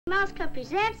Mouse Club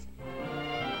presents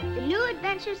The New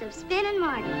Adventures of Spin and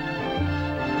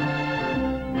Marty.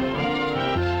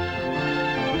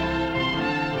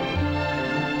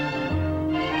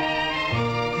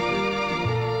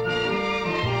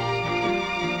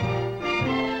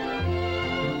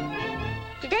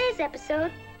 Today's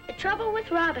episode, The Trouble with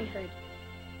Robin Hood.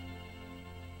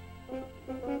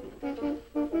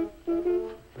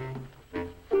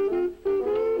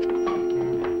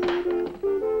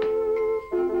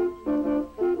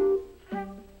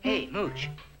 Hey, Mooch,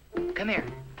 come here.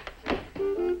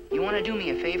 You want to do me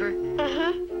a favor?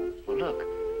 Uh-huh. Well, look,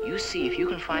 you see if you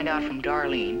can find out from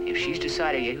Darlene if she's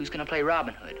decided yet who's going to play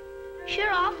Robin Hood. Sure,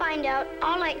 I'll find out.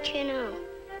 I'll let you know.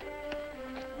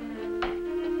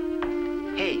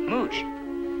 Hey, Mooch,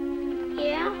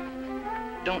 Yeah?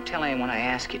 don't tell anyone I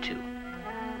ask you to.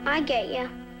 I get ya.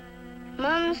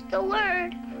 Mum's the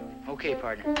word. Okay,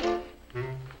 partner.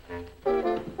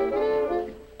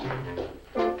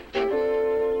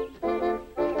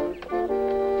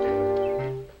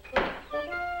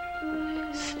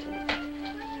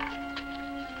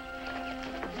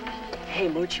 Hey,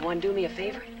 Mooch, you want to do me a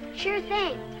favor? Sure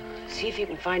thing. See if you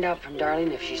can find out from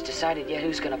Darlene if she's decided yet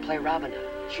who's going to play Robin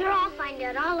Hood. Sure, I'll find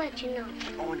out. I'll let you know.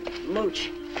 Oh, and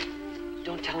Mooch,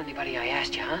 don't tell anybody I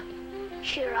asked you, huh?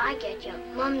 Sure, I get ya.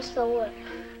 Mum's the word.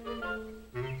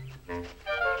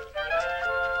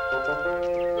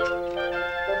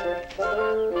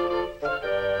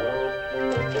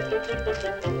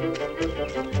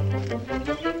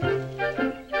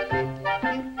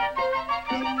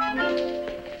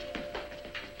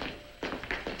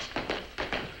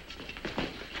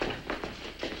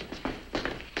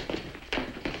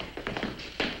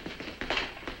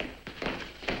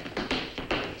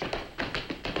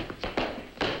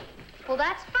 Well,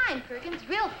 that's fine, Perkins,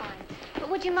 real fine. But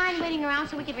would you mind waiting around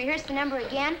so we could rehearse the number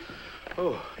again?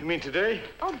 Oh, you mean today?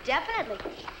 Oh,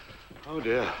 definitely. Oh,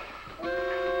 dear.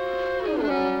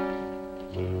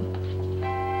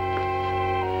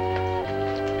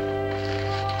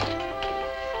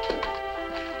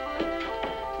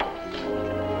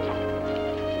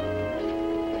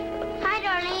 Hi,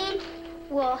 Darlene.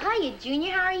 Well, hiya,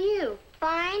 Junior. How are you?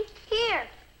 Fine. Here.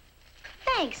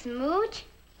 Thanks, Mooch.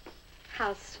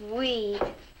 How sweet.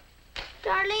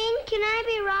 Darlene, can I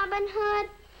be Robin Hood?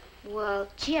 Well,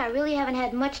 gee, I really haven't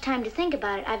had much time to think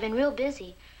about it. I've been real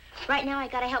busy. Right now, I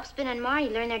gotta help Spin and Marty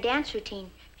learn their dance routine.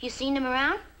 You seen them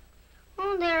around?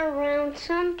 Oh, they're around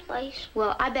someplace.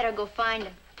 Well, I better go find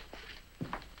them.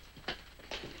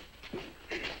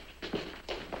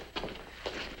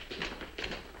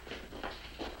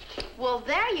 Well,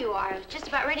 there you are. I was just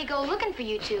about ready to go looking for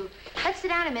you two. Let's sit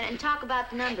down a minute and talk about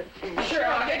the number. Sure,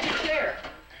 I'll get you a chair.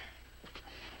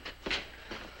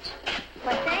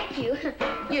 Why, thank you.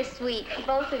 You're sweet,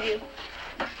 both of you.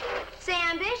 Say,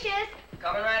 ambitious.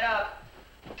 Coming right up.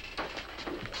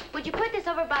 Would you put this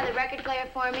over by the record player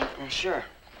for me? Sure.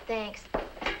 Thanks.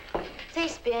 Say,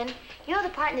 Spin, you know the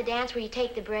part in the dance where you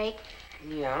take the break?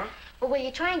 Yeah? Well, will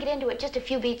you try and get into it just a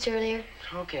few beats earlier?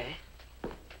 Okay.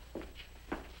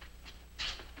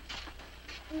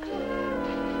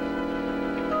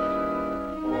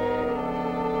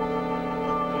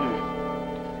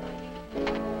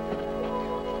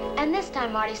 And this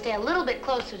time, Marty, stay a little bit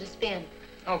closer to Spin.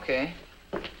 Okay.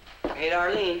 Hey,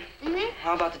 Darlene, Mm-hmm.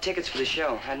 how about the tickets for the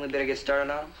show? Hadn't we better get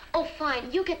started on them? Oh,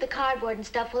 fine. You get the cardboard and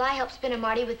stuff while I help Spin and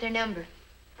Marty with their number.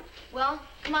 Well,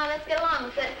 come on, let's get along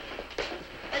with it.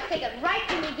 Let's take it right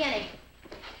from the beginning.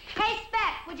 Hey,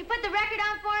 Speck, would you put the record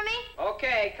on for me?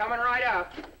 Okay, coming right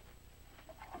up.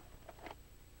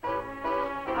 All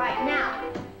right, now.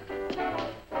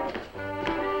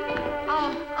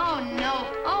 Oh, no.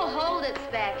 Oh, hold it,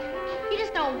 Speck. You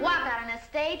just don't walk out on a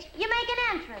stage. You make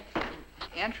an entrance.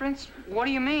 Entrance? What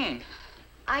do you mean?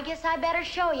 I guess I better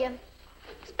show you.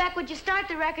 Speck, would you start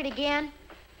the record again?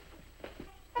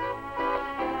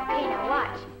 Okay, now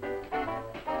watch.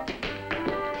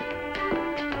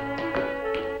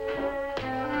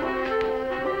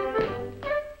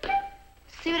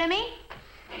 See what I mean?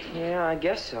 Yeah, I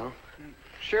guess so.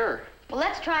 Sure. Well,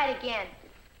 let's try it again.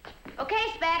 Okay,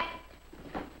 Speck.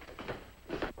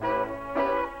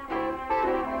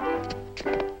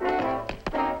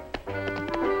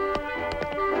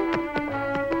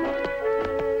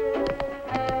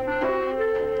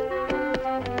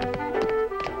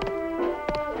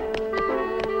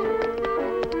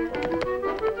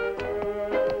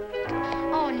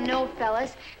 Oh, no,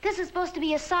 fellas. This is supposed to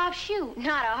be a soft shoe,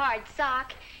 not a hard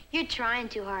sock. You're trying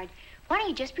too hard. Why don't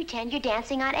you just pretend you're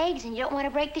dancing on eggs and you don't want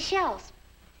to break the shells?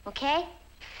 Okay?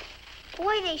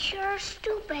 Boy, they sure are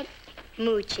stupid.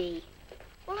 Moochie.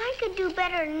 Well, I could do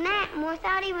better than that and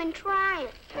without even trying.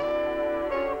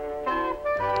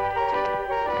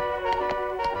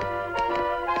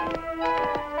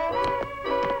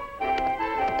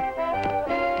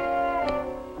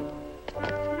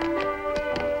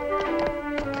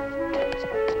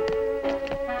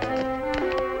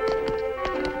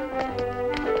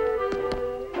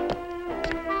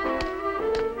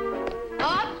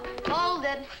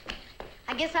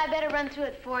 I guess I better run through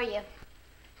it for you.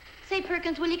 Say,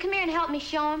 Perkins, will you come here and help me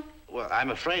show him? Well, I'm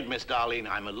afraid, Miss Darlene,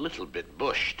 I'm a little bit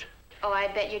bushed. Oh, I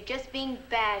bet you're just being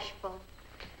bashful.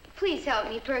 Please help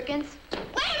me, Perkins.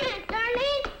 Wait a minute,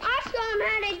 Darlene. I'll show him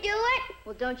how to do it.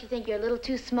 Well, don't you think you're a little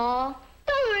too small?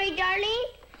 Don't worry, Darlene.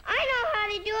 I know how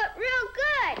to do it real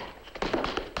good.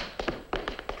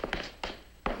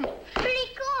 Pretty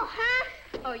cool, huh?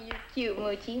 Oh, you're cute,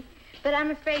 Moochie. But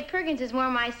I'm afraid Perkins is more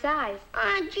my size.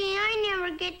 Aw, gee, I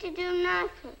never get to do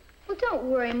nothing. Well, don't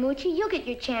worry, Moochie. You'll get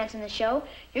your chance in the show.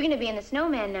 You're going to be in the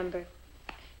snowman number.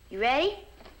 You ready?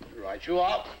 Right you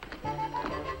are.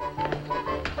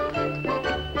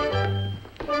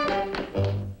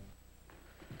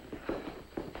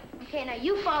 Okay, now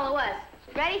you follow us.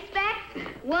 Ready, Speck?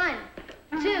 1,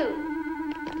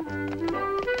 2.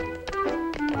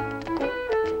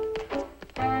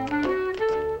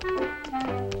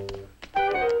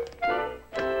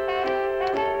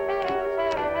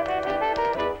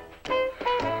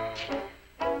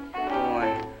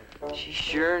 She's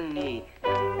sure neat.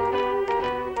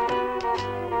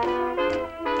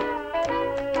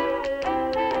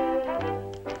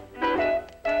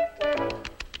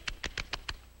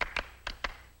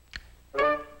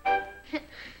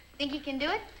 Think you can do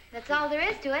it? That's all there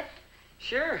is to it.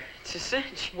 Sure, it's a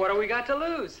cinch. What do we got to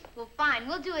lose? Well, fine.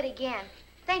 We'll do it again.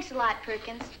 Thanks a lot,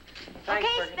 Perkins. Thanks,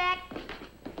 okay, Perkins.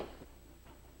 Speck.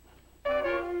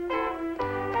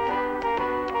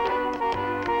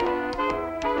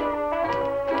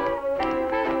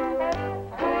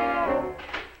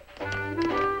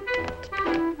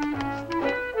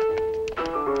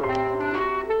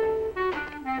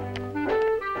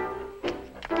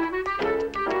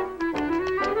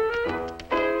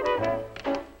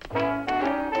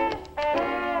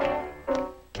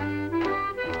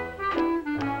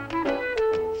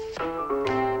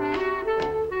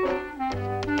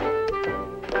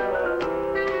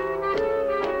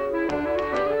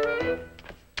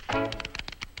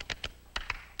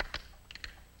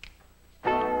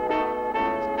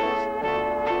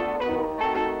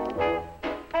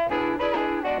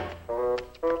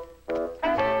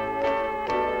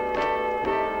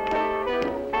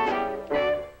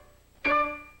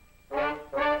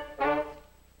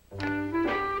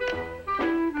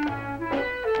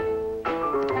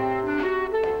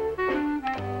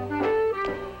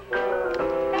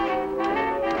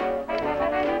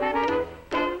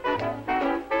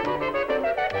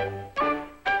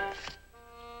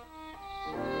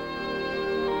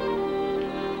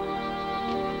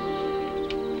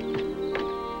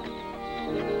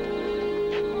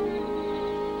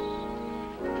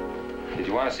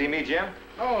 See me, Jim?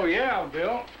 Oh, yeah,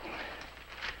 Bill.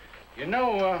 You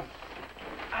know,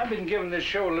 I've been giving this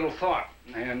show a little thought,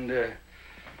 and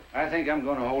I think I'm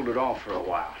going to hold it off for a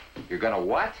while. You're going to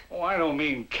what? Oh, I don't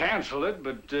mean cancel it,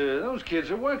 but those kids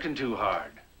are working too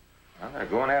hard. Well, they're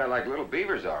going at it like little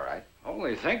beavers, all right. All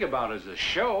they think about is the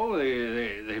show.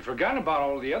 They've forgotten about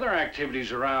all the other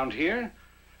activities around here.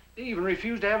 They even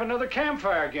refuse to have another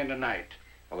campfire again tonight.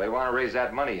 Well, they want to raise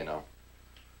that money, you know.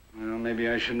 Well, maybe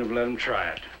I shouldn't have let them try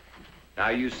it. Now,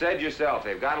 you said yourself,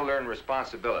 they've got to learn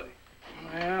responsibility.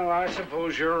 Well, I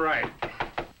suppose you're right.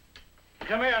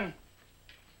 Come in.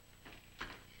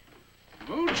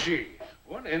 Moochie,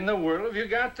 what in the world have you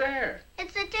got there?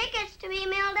 It's the tickets to be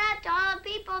mailed out to all the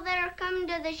people that are coming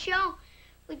to the show.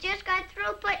 We just got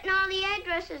through putting all the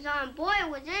addresses on. Boy,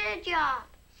 was it a job.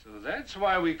 So that's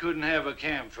why we couldn't have a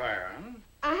campfire, huh?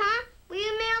 Uh-huh. Will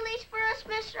you mail these for us,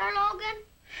 Mr. Logan?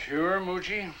 Sure,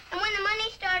 Moochie. And when the money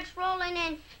starts rolling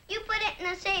in, you put it in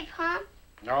the safe, huh?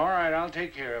 All right, I'll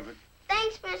take care of it.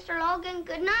 Thanks, Mr. Logan.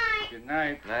 Good night. Good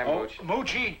night. Night, oh, Moochie.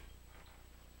 Moochie,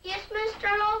 Yes,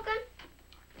 Mr. Logan?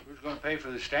 who's going to pay for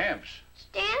the stamps?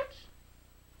 Stamps?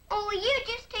 Oh, will you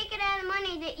just take it out of the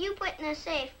money that you put in the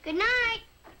safe? Good night.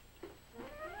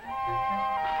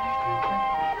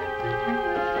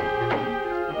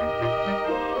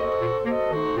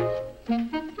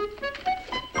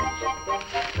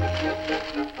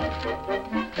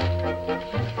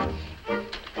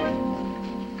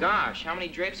 Gosh, how many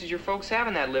drapes does your folks have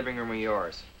in that living room of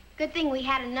yours? Good thing we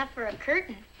had enough for a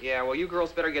curtain. Yeah, well, you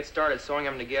girls better get started sewing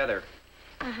them together.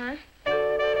 Uh-huh.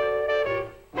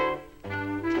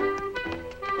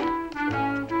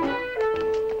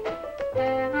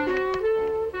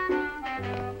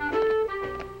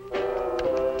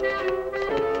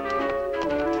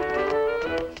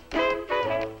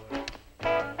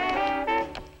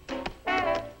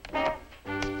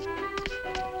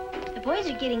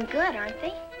 boys are getting good, aren't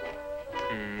they?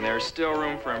 There's still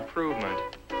room for improvement.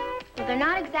 Well, they're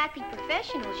not exactly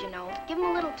professionals, you know. Give them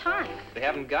a little time. They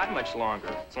haven't got much longer.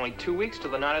 It's only 2 weeks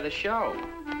till the night of the show.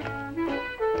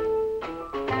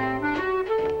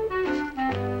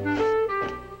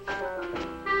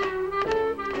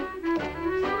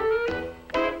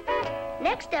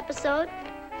 Next episode,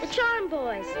 the Charm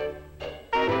Boys.